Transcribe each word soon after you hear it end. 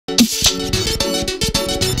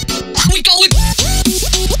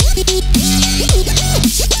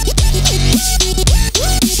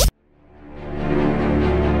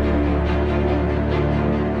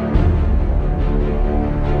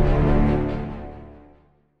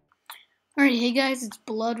Alright, hey guys, it's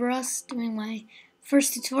BloodRust doing my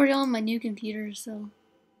first tutorial on my new computer, so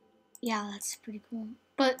yeah, that's pretty cool.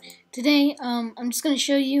 But today, I'm just going to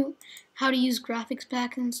show you how to use graphics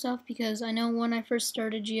packs and stuff, because I know when I first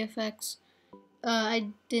started GFX, I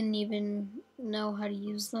didn't even know how to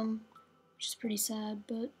use them, which is pretty sad,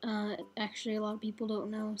 but actually a lot of people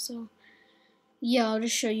don't know, so yeah, I'll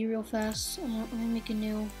just show you real fast. Let me make a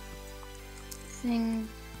new thing.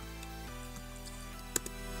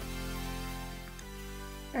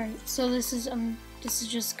 Alright, so this is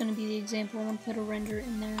just gonna be the example. I'm gonna put a render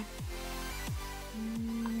in there.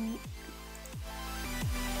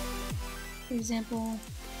 For example,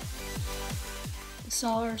 the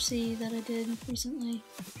Saw RC that I did recently.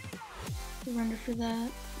 The render for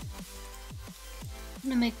that. I'm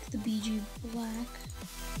gonna make the BG black.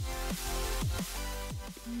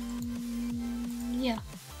 Yeah.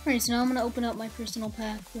 Alright, so now I'm gonna open up my personal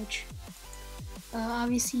pack, which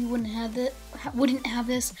obviously you wouldn't have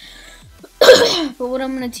this, but what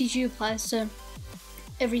I'm going to teach you applies to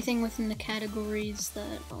everything within the categories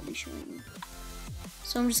that I'll be showing you.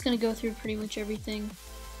 So I'm just going to go through pretty much everything.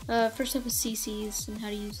 First up is CCs and how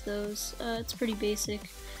to use those. It's pretty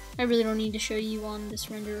basic. I really don't need to show you on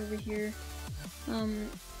this render over here. You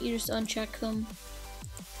just uncheck them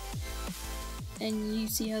and you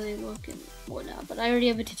see how they look and whatnot, but I already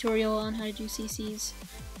have a tutorial on how to do CCs.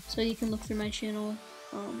 So you can look through my channel,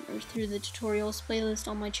 or through the tutorials playlist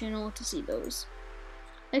on my channel to see those.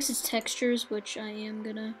 Next is textures, which I am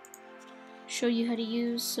gonna show you how to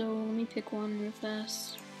use, so let me pick one real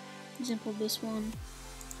fast. For example, this one.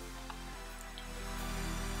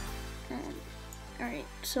 Alright,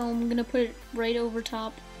 so I'm gonna put it right over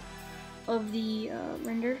top of the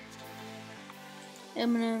render.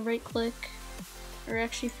 I'm gonna right click, or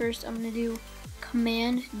actually first I'm gonna do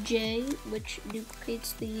Command J, which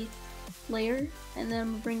duplicates the layer, and then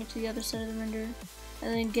I'm gonna bring it to the other side of the render,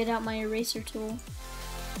 and then get out my eraser tool,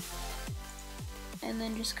 and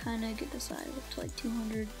then just kind of get the side up to like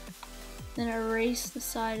 200. Then erase the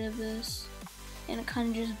side of this, and it kind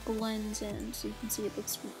of just blends in, so you can see it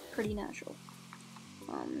looks pretty natural.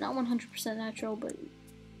 Not 100% natural, but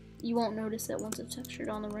you won't notice that once it's textured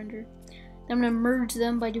on the render. Then I'm gonna merge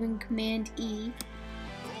them by doing Command E.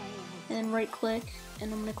 And then right click,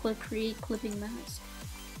 and I'm going to click create clipping mask.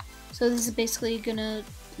 So this is basically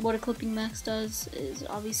what a clipping mask does is,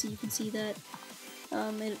 obviously you can see that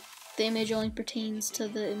the image only pertains to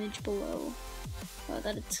the image below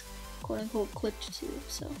that it's quote unquote clipped to.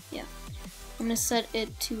 So yeah, I'm going to set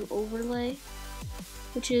it to overlay,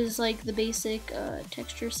 which is like the basic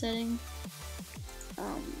texture setting.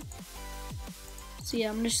 So yeah,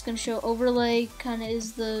 I'm just going to show overlay kind of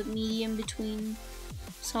is the medium between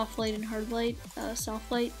soft light and hard light.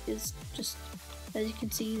 Soft light is just, as you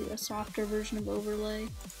can see, a softer version of overlay.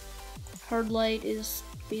 Hard light is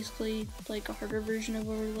basically like a harder version of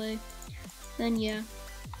overlay. Then yeah,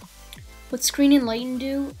 what screen and lighten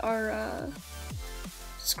do are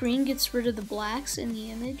screen gets rid of the blacks in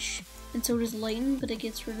the image, and so does lighten, but it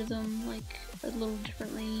gets rid of them like a little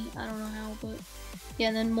differently. I don't know how, but yeah.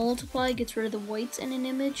 And then multiply gets rid of the whites in an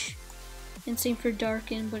image, and same for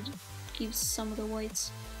darken, but it keeps some of the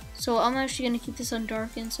whites. So I'm actually going to keep this on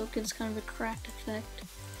darken, so it gives kind of a cracked effect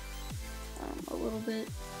a little bit.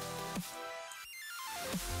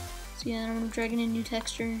 So yeah, I'm dragging a new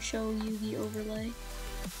texture and show you the overlay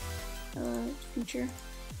feature,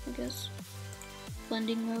 I guess.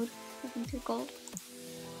 Blending mode, I think they're called.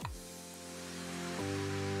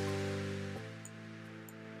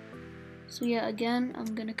 So yeah, again,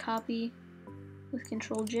 I'm going to copy with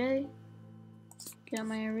Control J. Get out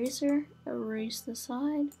my eraser, erase the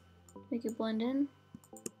side, make it blend in.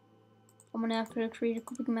 I'm gonna have to create a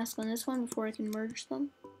clipping mask on this one before I can merge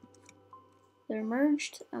them. They're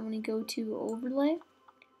merged. I'm gonna go to overlay.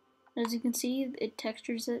 As you can see, it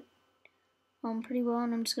textures it pretty well,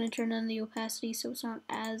 and I'm just gonna turn on the opacity so it's not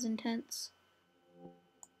as intense.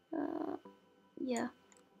 Yeah.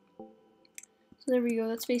 So there we go.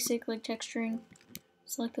 That's basic like texturing.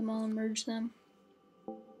 Select them all and merge them.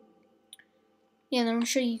 Yeah, and then I'm going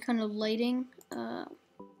to show you kind of lighting. I'm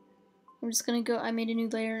just going to go, I made a new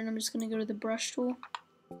layer, and I'm just going to go to the brush tool.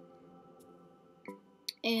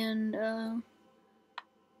 And I'm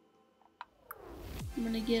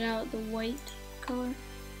going to get out the white color.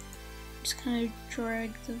 Just kind of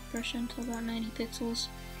drag the brush until about 90 pixels.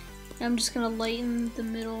 And I'm just going to lighten the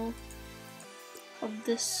middle of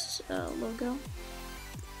this logo.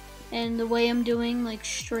 And the way I'm doing like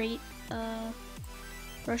straight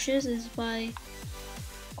brushes is by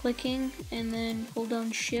clicking and then hold down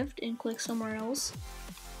shift and click somewhere else,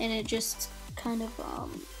 and it just kind of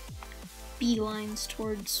beelines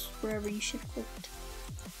towards wherever you shift clicked.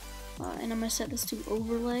 And I'm gonna set this to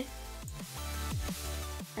overlay,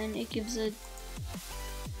 and it gives a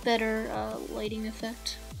better lighting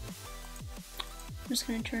effect. I'm just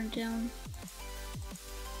gonna turn it down.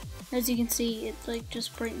 As you can see, it like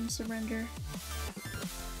just brightens the render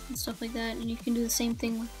and stuff like that, and you can do the same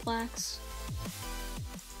thing with blacks.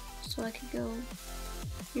 So I could go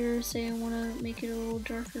here, say I want to make it a little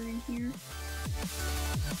darker in here.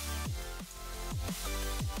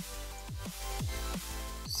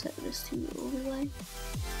 Set this to overlay.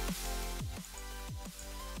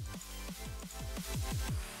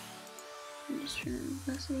 And just turn on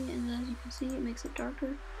opacity, and as you can see, it makes it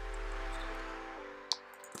darker.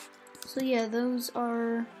 So yeah, those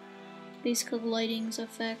are basically lighting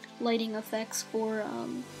effects for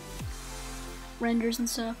renders and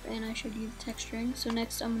stuff, and I showed you the texturing. So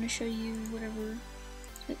next I'm going to show you whatever,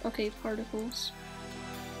 okay, particles.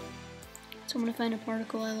 So I'm going to find a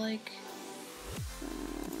particle I like.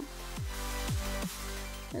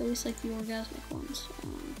 I always like the orgasmic ones.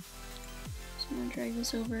 So I'm going to drag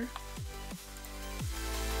this over.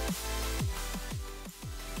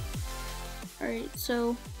 Alright,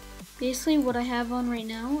 so basically what I have on right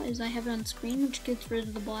now is I have it on screen, which gets rid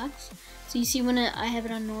of the blacks. So you see when I have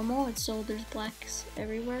it on normal, it's still, there's blacks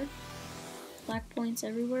everywhere. Black points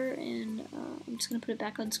everywhere, and I'm just going to put it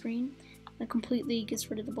back on screen. It completely gets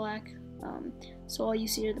rid of the black, so all you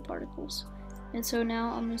see are the particles. And so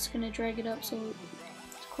now I'm just going to drag it up so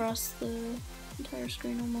it's across the entire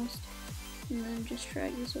screen almost. And then just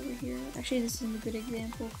drag this over here. Actually, this isn't a good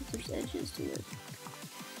example because there's edges to it.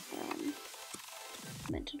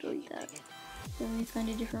 I meant to delete that. So let me find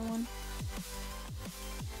a different one.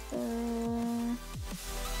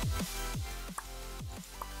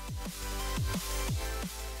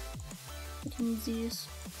 I can use these.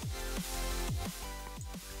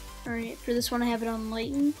 Alright, for this one I have it on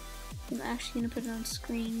lighten. I'm actually gonna put it on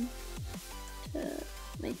screen to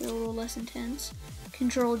make it a little less intense.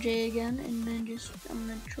 Control J again, and then just I'm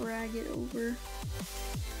gonna drag it over.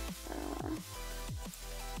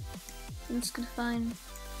 I'm just gonna find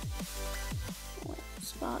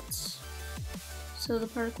spots so the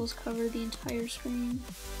particles cover the entire screen.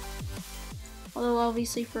 Although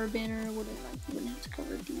obviously for a banner, you wouldn't have to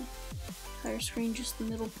cover the entire screen, just the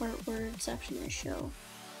middle part where it's actually gonna show.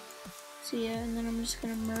 So yeah, and then I'm just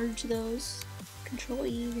gonna merge those. Control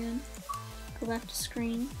E again. Go back to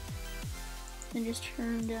screen, and just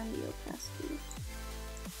turn down the opacity.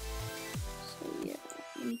 So yeah,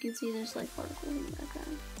 and you can see there's like particles in the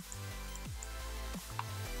background.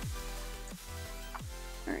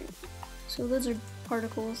 Alright, so those are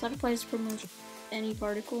particles. That applies to pretty much any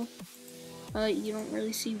particle. You don't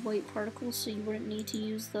really see white particles, so you wouldn't need to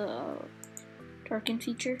use the darken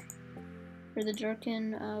feature, or the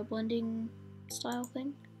darken blending style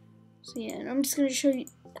thing. So yeah, and I'm just gonna show you.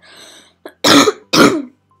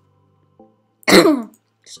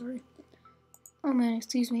 Sorry. Oh man,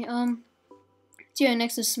 excuse me. So yeah,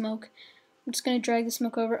 next is smoke. I'm just gonna drag the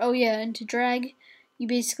smoke over. Oh yeah, and to drag, you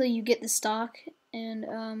get the stock, and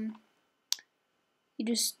you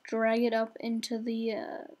just drag it up into the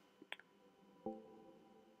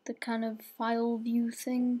kind of file view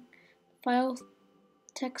thing, file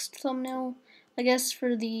text thumbnail, I guess,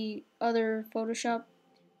 for the other Photoshop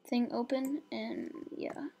thing open. And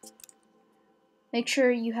yeah, make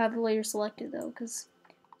sure you have the layer selected though, because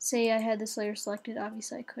say I had this layer selected,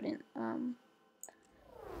 obviously I couldn't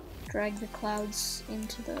drag the clouds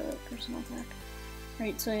into the personal pack.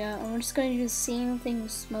 Alright, so yeah, I'm just going to do the same thing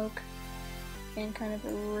with smoke and kind of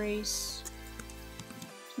erase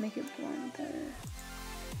to make it blend better.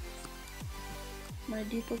 I'm going to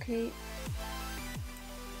duplicate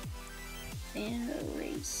and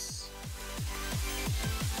erase.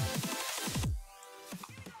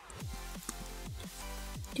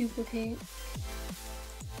 Duplicate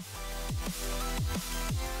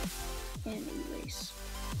and erase.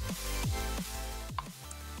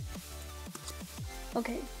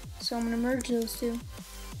 Okay, so I'm going to merge those two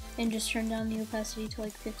and just turn down the opacity to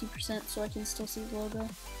like 50% so I can still see the logo.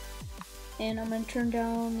 And I'm going to turn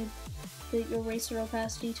down the eraser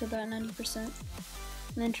opacity to about 90%, and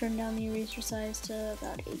then turn down the eraser size to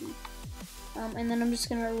about 80. And then I'm just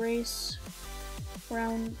going to erase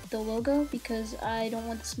around the logo because I don't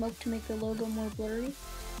want the smoke to make the logo more blurry.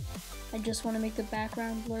 I just want to make the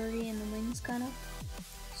background blurry and the wings kind of.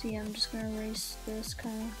 So yeah, I'm just going to erase this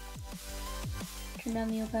kind of. Turn down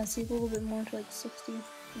the opacity a little bit more to like 60, and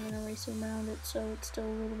then erase around it so it's still a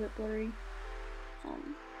little bit blurry.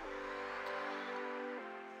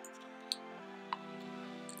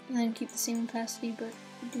 And then keep the same opacity, but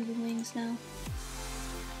do the wings now.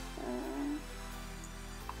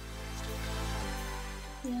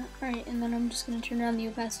 Alright, and then I'm just going to turn down the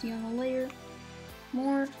opacity on the layer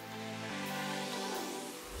more.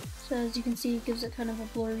 So as you can see, it gives it kind of a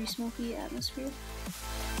blurry, smoky atmosphere.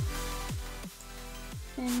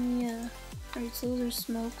 And yeah, alright, so those are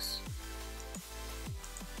smokes.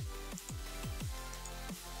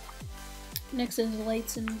 Next is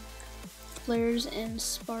lights and flares and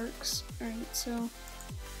sparks. Alright, so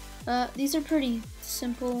these are pretty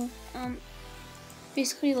simple.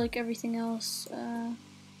 Basically like everything else.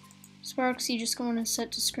 Sparks, you just go in and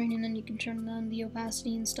set to screen, and then you can turn on the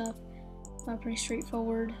opacity and stuff. Pretty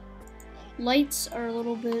straightforward. Lights are a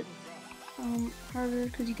little bit harder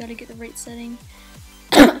because you gotta get the right setting.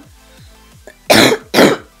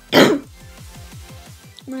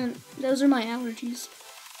 Man, those are my allergies,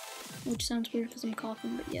 which sounds weird because I'm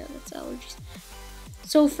coughing, but yeah, that's allergies.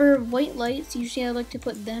 So for white lights, usually I like to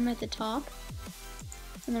put them at the top,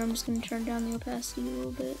 and then I'm just going to turn down the opacity a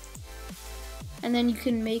little bit. And then you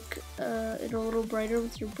can make it a little brighter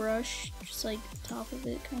with your brush, just like the top of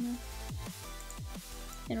it, kind of.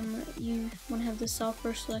 And you want to have the soft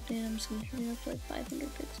brush selected, and I'm just going to turn it up to like 500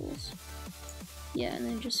 pixels. Yeah, and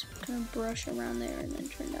then just kind of brush around there, and then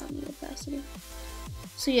turn down the opacity.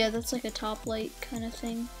 So yeah, that's like a top light kind of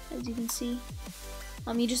thing, as you can see.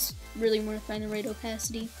 You just really want to find the right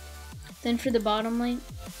opacity. Then for the bottom light,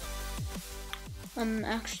 I'm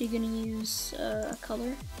actually going to use a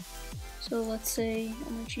color. So let's say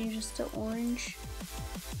I'm going to change this to orange.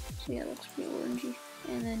 So yeah, that's pretty orangey.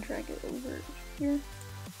 And then drag it over here.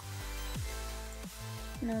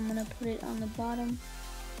 And I'm going to put it on the bottom.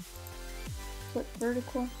 Flip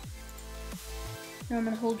vertical. And I'm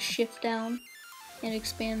going to hold shift down and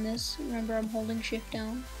expand this. Remember, I'm holding shift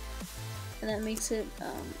down. And that makes it,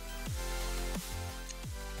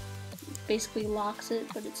 basically locks it,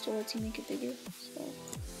 but it still lets you make it bigger. So,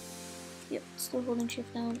 yep, still holding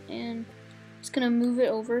shift down, and just gonna move it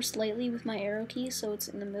over slightly with my arrow key so it's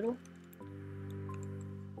in the middle.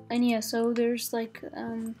 And yeah, so there's like,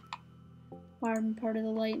 bottom part of the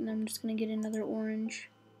light, and I'm just gonna get another orange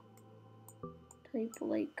type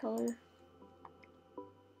light color.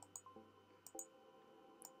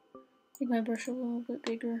 Make my brush a little bit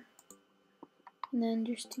bigger. And then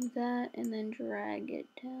just do that, and then drag it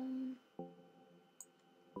down.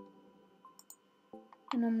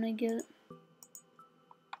 And I'm gonna get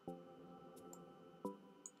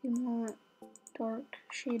a more dark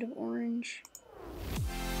shade of orange.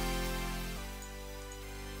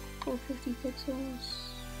 450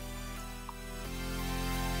 pixels.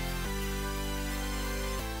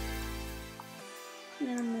 And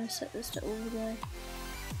then I'm gonna set this to overlay.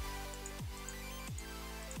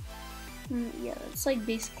 Yeah, it's like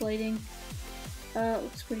basic lighting. It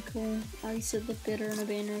looks pretty cool. Obviously it looked better in a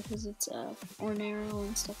banner because it's more narrow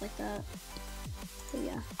and stuff like that. But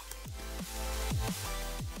yeah.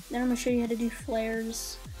 Then I'm gonna show you how to do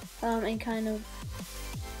flares and kind of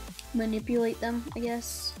manipulate them, I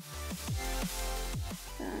guess.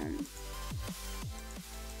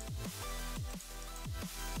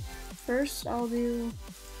 First, I'll do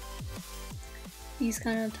these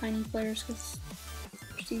kind of tiny flares because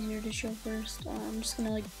it's easier to show first. I'm just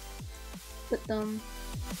gonna like put them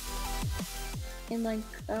in like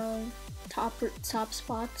top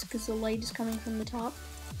spots because the light is coming from the top.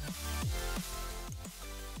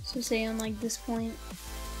 So say on like this point,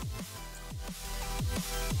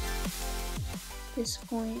 this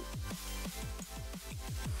point,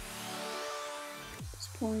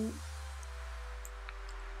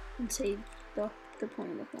 and say the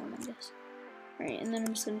point of the form, I guess. Alright, and then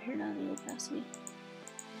I'm just gonna turn on the opacity.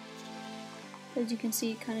 As you can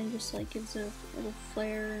see, it kind of just like gives a little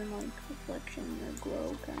flare and like reflection or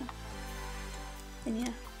glow kind of. And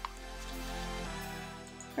yeah.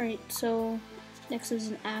 Alright, so next is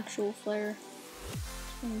an actual flare.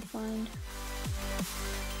 Let me find.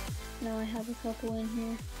 Now I have a couple in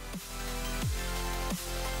here.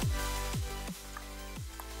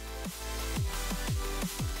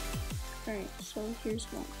 Alright, so here's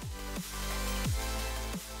one.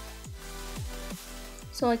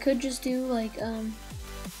 So I could just do like a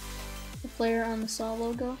flare on the saw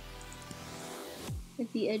logo,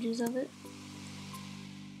 like the edges of it,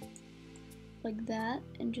 like that,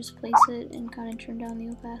 and just place it and kind of turn down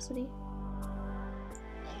the opacity.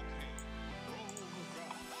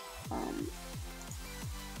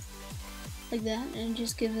 Like that, and it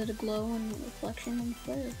just gives it a glow and reflection and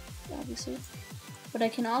flare, obviously. But I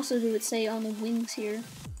can also do it, say, on the wings here.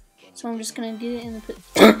 So I'm just gonna get it in the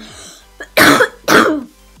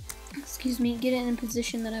excuse me, get it in the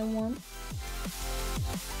position that I want,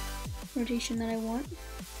 rotation that I want,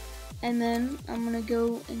 and then I'm gonna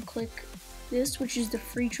go and click this, which is the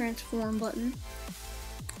free transform button,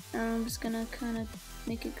 And I'm just gonna kind of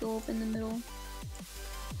make it go up in the middle.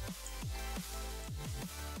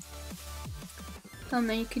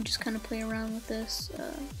 And you can just kind of play around with this.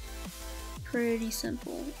 Pretty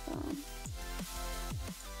simple.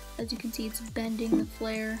 As you can see, it's bending the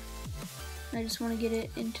flare. I just want to get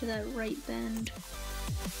it into that right bend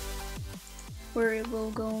where it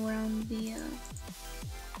will go around the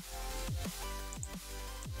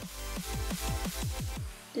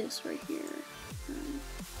this right here.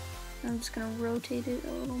 I'm just gonna rotate it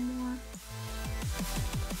a little more.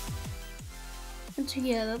 And so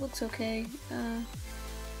yeah, that looks okay. I'm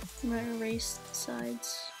gonna erase the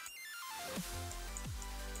sides.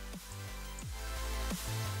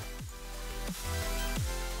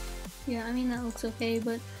 Yeah, I mean that looks okay,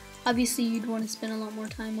 but obviously you'd want to spend a lot more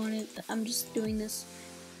time on it. I'm just doing this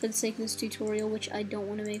for the sake of this tutorial, which I don't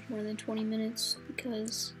want to make more than 20 minutes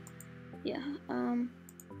because, yeah.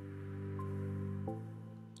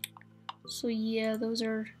 So yeah, those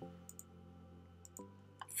are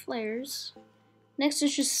flares. Next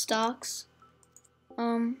is just stocks.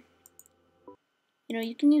 You know,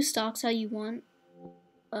 you can use stocks how you want.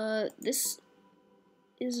 This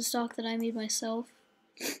is a stock that I made myself.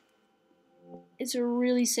 It's a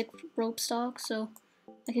really sick rope stock, so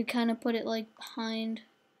I could kind of put it like behind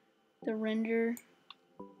the render,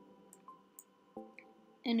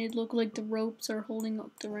 and it'd look like the ropes are holding up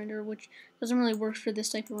the render, which doesn't really work for this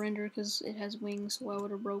type of render because it has wings, so why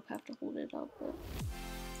would a rope have to hold it up? But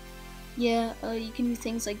yeah, you can do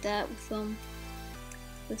things like that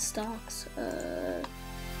with stocks. You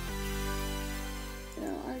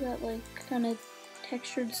know, I got like kind of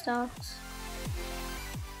textured stocks.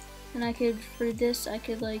 And I could, for this, I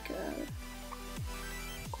could like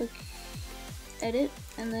click edit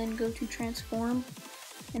and then go to transform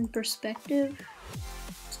and perspective.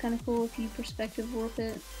 It's kind of cool if you perspective warp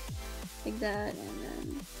it like that, and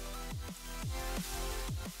then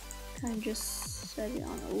kind of just set it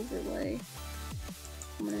on overlay.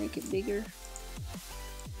 I'm gonna make it bigger.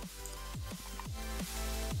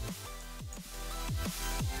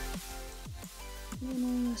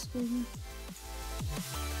 This bigger.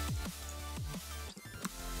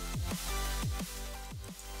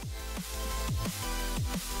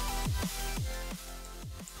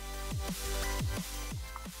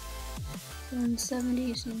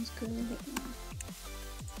 $170 seems good.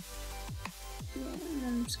 Yeah, and then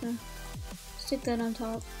I'm just gonna stick that on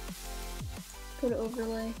top. Put an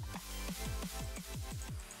overlay.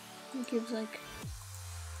 It gives like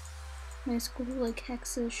nice cool like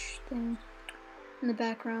hexish thing in the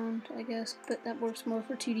background, I guess, but that works more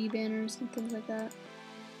for 2D banners and things like that.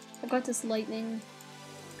 I've got this lightning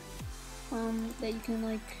that you can,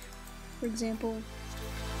 like, for example,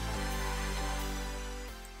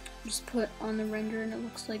 just put on the render and it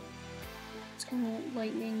looks like it's kind of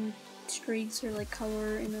lightning streaks or like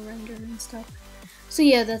color in the render and stuff. So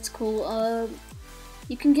yeah, that's cool.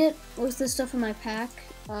 You can get most of this stuff in my pack,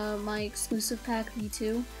 my exclusive pack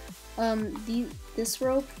V2. This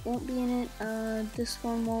rope won't be in it, this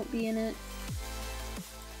one won't be in it,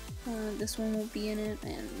 this one won't be in it,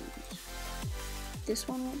 and this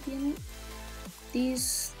one won't be in it.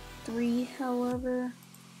 These three, however,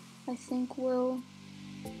 I think will.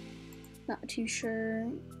 Not too sure,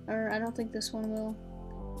 or I don't think this one will.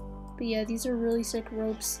 But yeah, these are really sick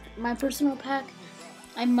ropes. My personal pack,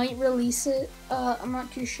 I might release it, I'm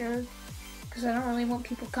not too sure, because I don't really want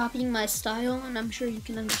people copying my style, and I'm sure you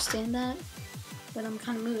can understand that. But I'm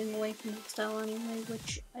kind of moving away from that style anyway,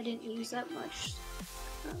 which I didn't use that much.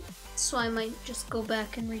 So I might just go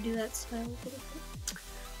back and redo that style a little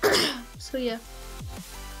bit. So yeah.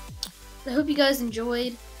 I hope you guys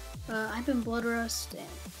enjoyed. I've been BloodRust, and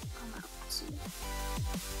I'm out. See ya.